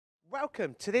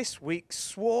Welcome to this week's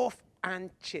Swarf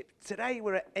and Chips. Today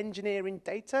we're at Engineering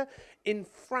Data in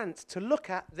France to look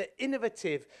at the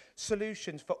innovative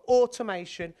solutions for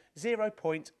automation, zero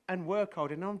point and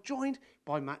workholding. And I'm joined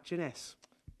by Matt Jenness.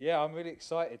 Yeah, I'm really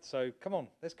excited. So come on,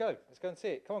 let's go. Let's go and see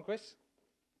it. Come on, Chris.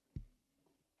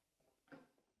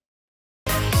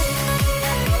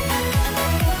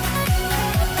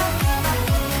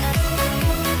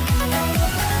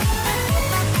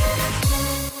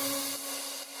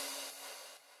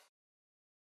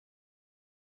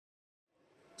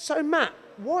 So Matt,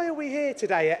 why are we here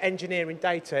today at Engineering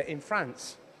Data in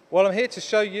France? Well, I'm here to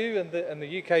show you and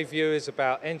the UK viewers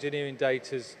about Engineering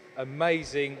Data's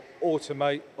amazing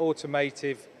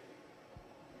automative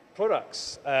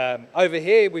products. Over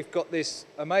here, we've got this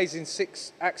amazing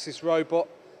 6-axis robot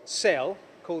cell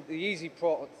called the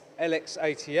EasyBot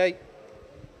LX88.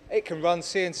 It can run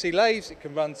CNC lathes, it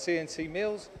can run CNC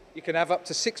mills. You can have up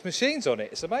to 6 machines on it.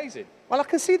 It's amazing. Well, I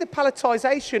can see the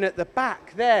palletization at the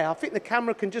back there. I think the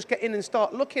camera can just get in and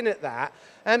start looking at that.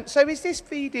 So is this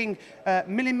feeding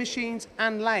milling machines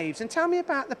and lathes? And tell me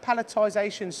about the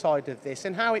palletization side of this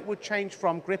and how it would change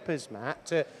from grippers, Matt,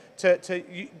 to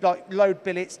like load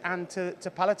billets and to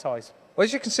palletize. Well,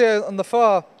 as you can see on the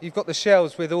far, you've got the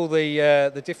shelves with all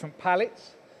the different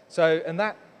pallets. So, and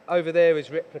that over there is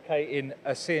replicating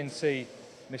a CNC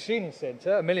machining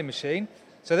center, a milling machine.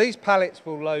 So these pallets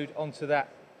will load onto that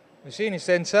machining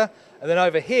center, and then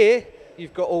over here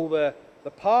you've got all the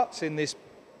parts in this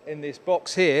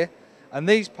box here, and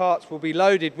these parts will be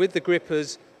loaded with the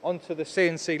grippers onto the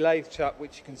CNC lathe chuck,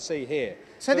 which you can see here.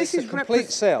 So this is a complete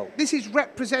cell. This is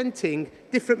representing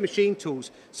different machine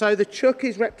tools. So the chuck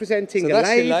is representing a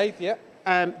lathe. Your lathe, yeah.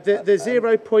 The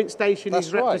 0 point station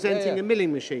is representing right, a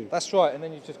milling machine. That's right, and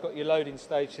then you've just got your loading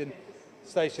station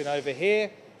over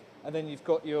here, and then you've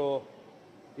got your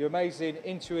amazing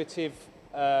intuitive,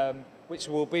 which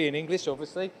will be in English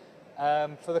obviously,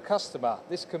 for the customer.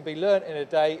 This can be learnt in a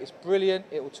day. It's brilliant.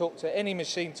 It will talk to any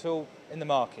machine tool in the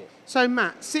market. So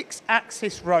Matt,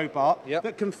 6-axis robot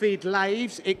that can feed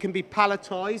lathes, it can be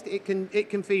palletized, it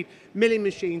can feed milling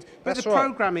machines, but the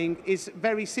programming is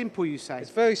very simple, you say? It's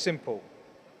very simple.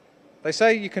 They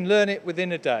say you can learn it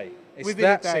within a day. It's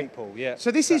that simple, yeah.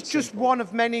 So this is just one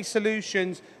of many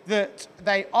solutions that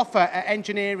they offer at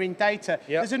Engineering Data. Yep.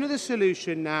 There's another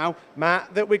solution now,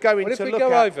 Matt, that we're going to look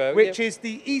at, which is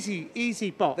the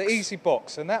EasyBox. The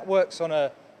EasyBox, and that works on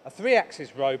a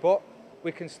 3-axis robot.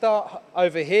 We can start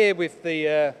over here with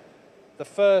the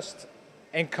first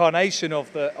incarnation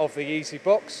of the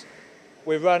EasyBox.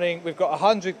 We've got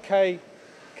 100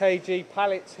 kg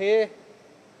pallets here.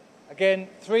 Again,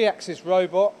 3-axis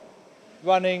robot,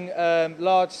 running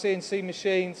large CNC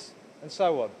machines and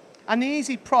so on. And the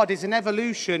EasyProd is an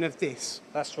evolution of this.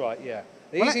 That's right, yeah.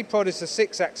 The EasyProd is the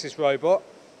 6-axis robot.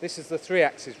 This is the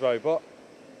 3-axis robot.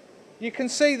 You can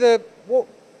see what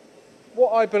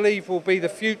I believe will be the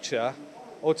future,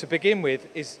 or to begin with,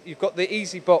 is you've got the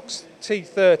EasyBox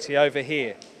T30 over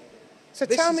here. So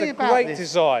tell me about this. This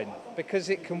is a great design because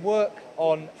it can work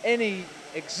on any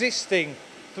existing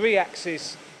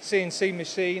 3-axis CNC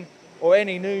machine or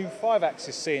any new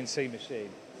 5-axis CNC machine.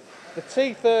 The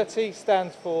T30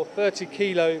 stands for 30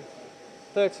 kilogram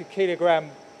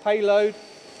payload,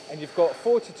 and you've got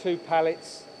 42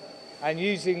 pallets, and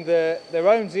using their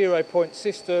own 0-point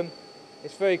system,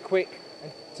 it's very quick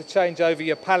to change over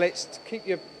your pallets to keep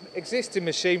your existing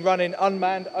machine running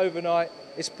unmanned overnight.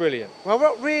 It's brilliant. Well,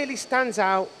 what really stands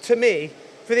out to me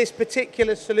for this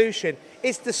particular solution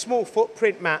is the small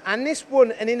footprint, Matt, and this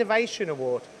won an innovation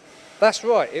award. That's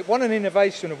right, it won an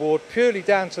innovation award purely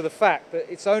down to the fact that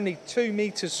it's only 2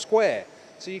 meters square.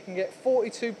 So you can get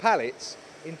 42 pallets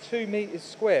in 2 meters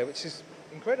square, which is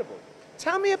incredible.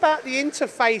 Tell me about the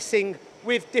interfacing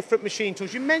with different machine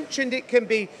tools. You mentioned it can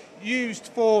be used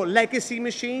for legacy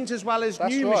machines as well as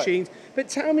new machines, but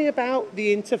tell me about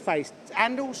the interface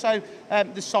and also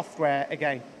the software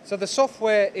again. So the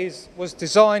software was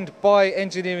designed by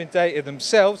Engineering Data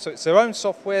themselves, so it's their own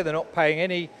software. They're not paying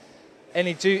any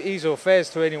duties or fares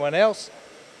to anyone else.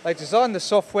 They designed the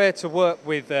software to work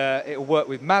with, it'll work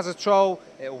with Mazatrol,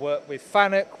 it'll work with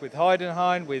Fanuc, with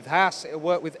Heidenhain, with Haas, it'll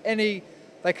work with they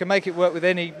can make it work with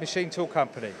any machine tool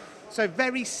company. So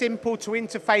very simple to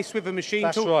interface with a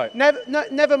machine tool. That's right.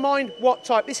 Never mind what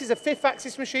type. This is a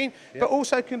 5-axis machine, but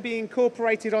also can be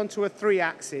incorporated onto a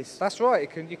 3-axis. That's right.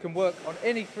 You can work on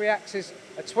any 3-axis,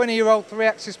 a 20-year-old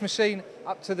 3-axis machine,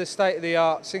 up to the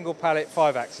state-of-the-art single pallet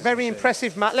 5-axis. Very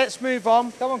impressive, Matt. Let's move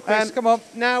on. Come on, Chris. Come on.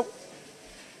 Now,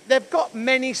 they've got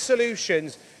many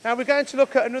solutions. Now we're going to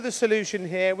look at another solution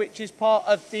here, which is part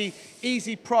of the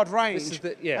EasyProd range.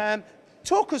 This is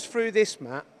talk us through this,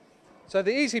 Matt. So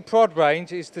the Easy Prod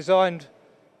range is designed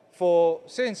for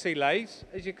CNC lathes.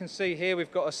 As you can see here,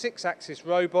 we've got a 6-axis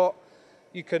robot.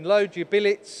 You can load your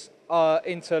billets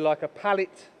into like a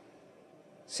pallet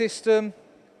system,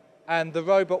 and the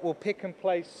robot will pick and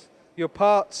place your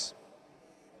parts.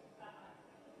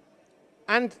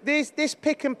 And this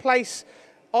pick and place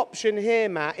option here,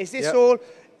 Matt, is this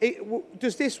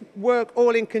does this work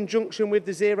all in conjunction with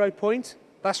the 0 point?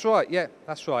 That's right, yeah,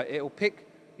 that's right. It will pick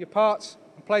your parts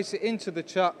and place it into the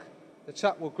chuck. The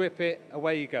chuck will grip it,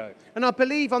 away you go. And I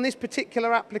believe on this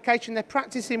particular application, they're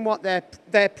practicing what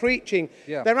they're preaching.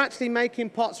 Yeah. They're actually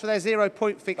making parts for their 0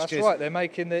 point fixtures. That's right, they're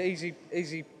making the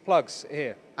easy plugs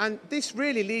here. And this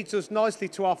really leads us nicely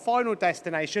to our final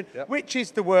destination, which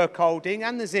is the work holding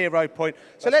and the 0 point.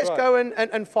 So let's go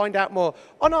and find out more.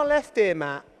 On our left here,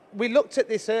 Matt, we looked at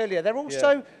this earlier. They're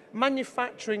also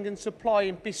manufacturing and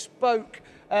supplying bespoke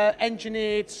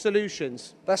engineered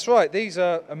solutions. That's right. These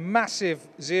are a massive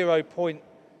 0 point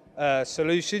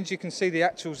solutions. You can see the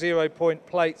actual 0 point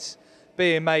plates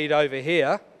being made over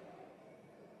here.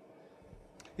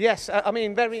 Yes, I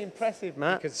mean, very impressive,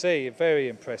 Matt. You can see, very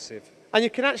impressive. And you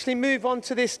can actually move on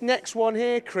to this next one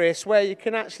here, Chris, where you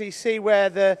can actually see where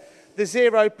the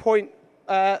 0 point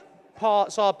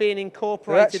parts are being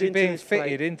incorporated into being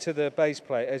fitted into the base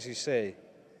plate, as you see.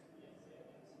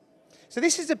 So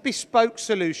this is a bespoke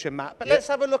solution, Matt, but let's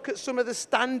have a look at some of the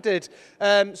standard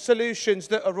solutions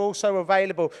that are also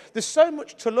available. There's so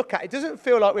much to look at. It doesn't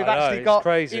feel like we've actually got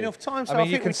enough time. So I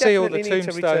mean, you can see all the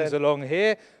tombstones along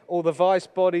here, all the vice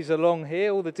bodies along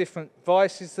here, all the different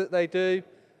vices that they do,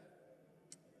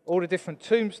 all the different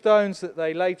tombstones that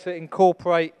they later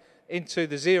incorporate into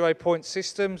the 0 point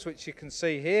systems, which you can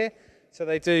see here. So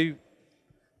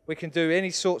we can do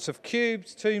any sorts of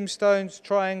cubes, tombstones,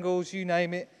 triangles, you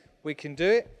name it. We can do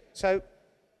it. So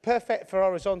perfect for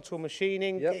horizontal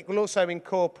machining. It will also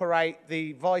incorporate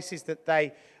the vices that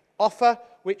they offer,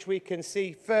 which we can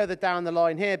see further down the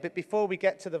line here. But before we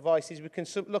get to the vices, we can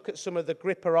look at some of the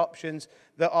gripper options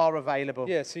that are available.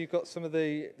 Yeah, so you've got some of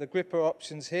the gripper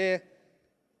options here.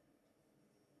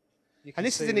 And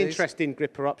this is an interesting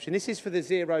gripper option. This is for the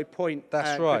 0 point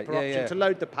gripper option to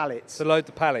load the pallets. To load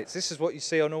the pallets. This is what you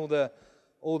see on all the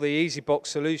EasyBox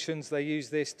solutions. They use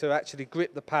this to actually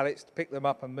grip the pallets, to pick them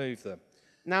up and move them.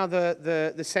 Now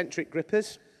the centric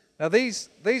grippers. Now these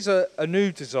are a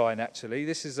new design actually.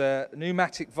 This is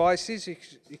pneumatic vices,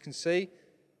 you can see.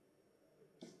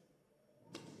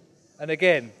 And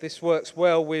again, this works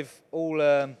well with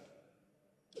all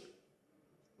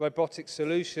robotic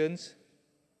solutions.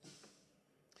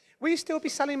 Will you still be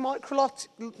selling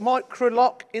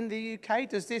microlock in the UK?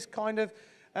 Does this kind of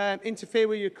interfere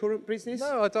with your current business?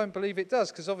 No, I don't believe it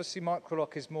does, because obviously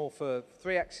microlock is more for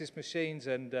 3-axis machines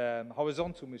and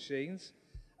horizontal machines.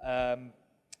 On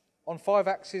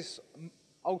 5-axis,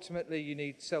 ultimately you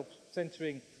need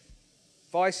self-centering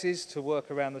vices to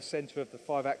work around the centre of the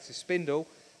 5-axis spindle.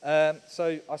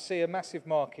 So I see a massive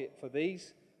market for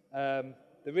these. They're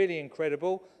really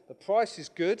incredible. The price is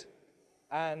good,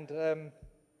 and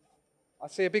I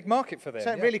see a big market for them.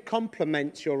 So it really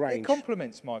complements your range. It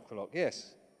complements microlock,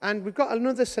 yes. And we've got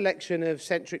another selection of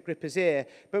centric grippers here,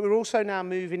 but we're also now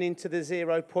moving into the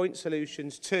 0 point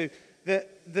solutions too,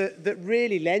 that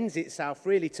really lends itself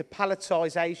really to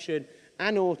palletization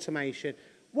and automation.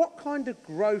 What kind of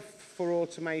growth for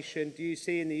automation do you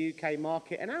see in the UK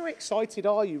market, and how excited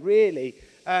are you really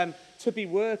to be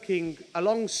working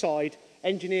alongside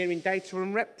engineering data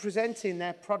and representing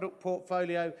their product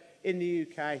portfolio in the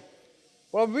UK?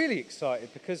 Well, I'm really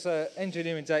excited because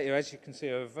engineering data, as you can see,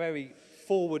 are a very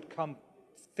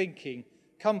forward-thinking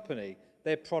company.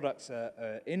 Their products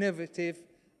are innovative,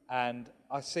 and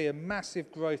I see a massive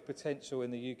growth potential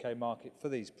in the UK market for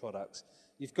these products.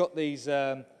 You've got these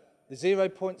the 0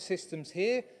 point systems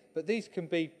here, but these can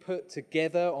be put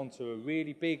together onto a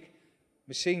really big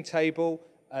machine table,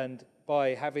 and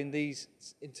by having these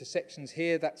intersections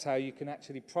here, that's how you can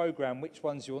actually program which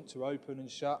ones you want to open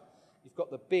and shut. You've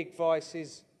got the big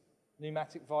vices,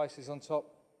 pneumatic vices on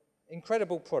top.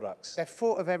 Incredible products. They've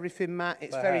thought of everything, Matt.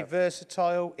 It's very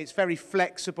versatile, it's very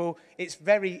flexible, it's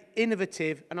very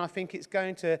innovative, and I think it's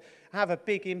going to have a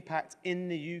big impact in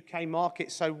the UK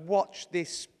market. So watch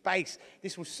this space.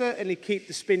 This will certainly keep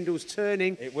the spindles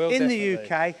turning in the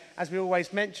UK, as we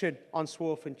always mention on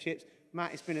Swarf Chips.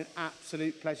 Matt, it's been an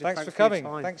absolute pleasure. Thanks for coming.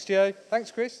 Thanks, Joe.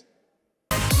 Thanks, Chris.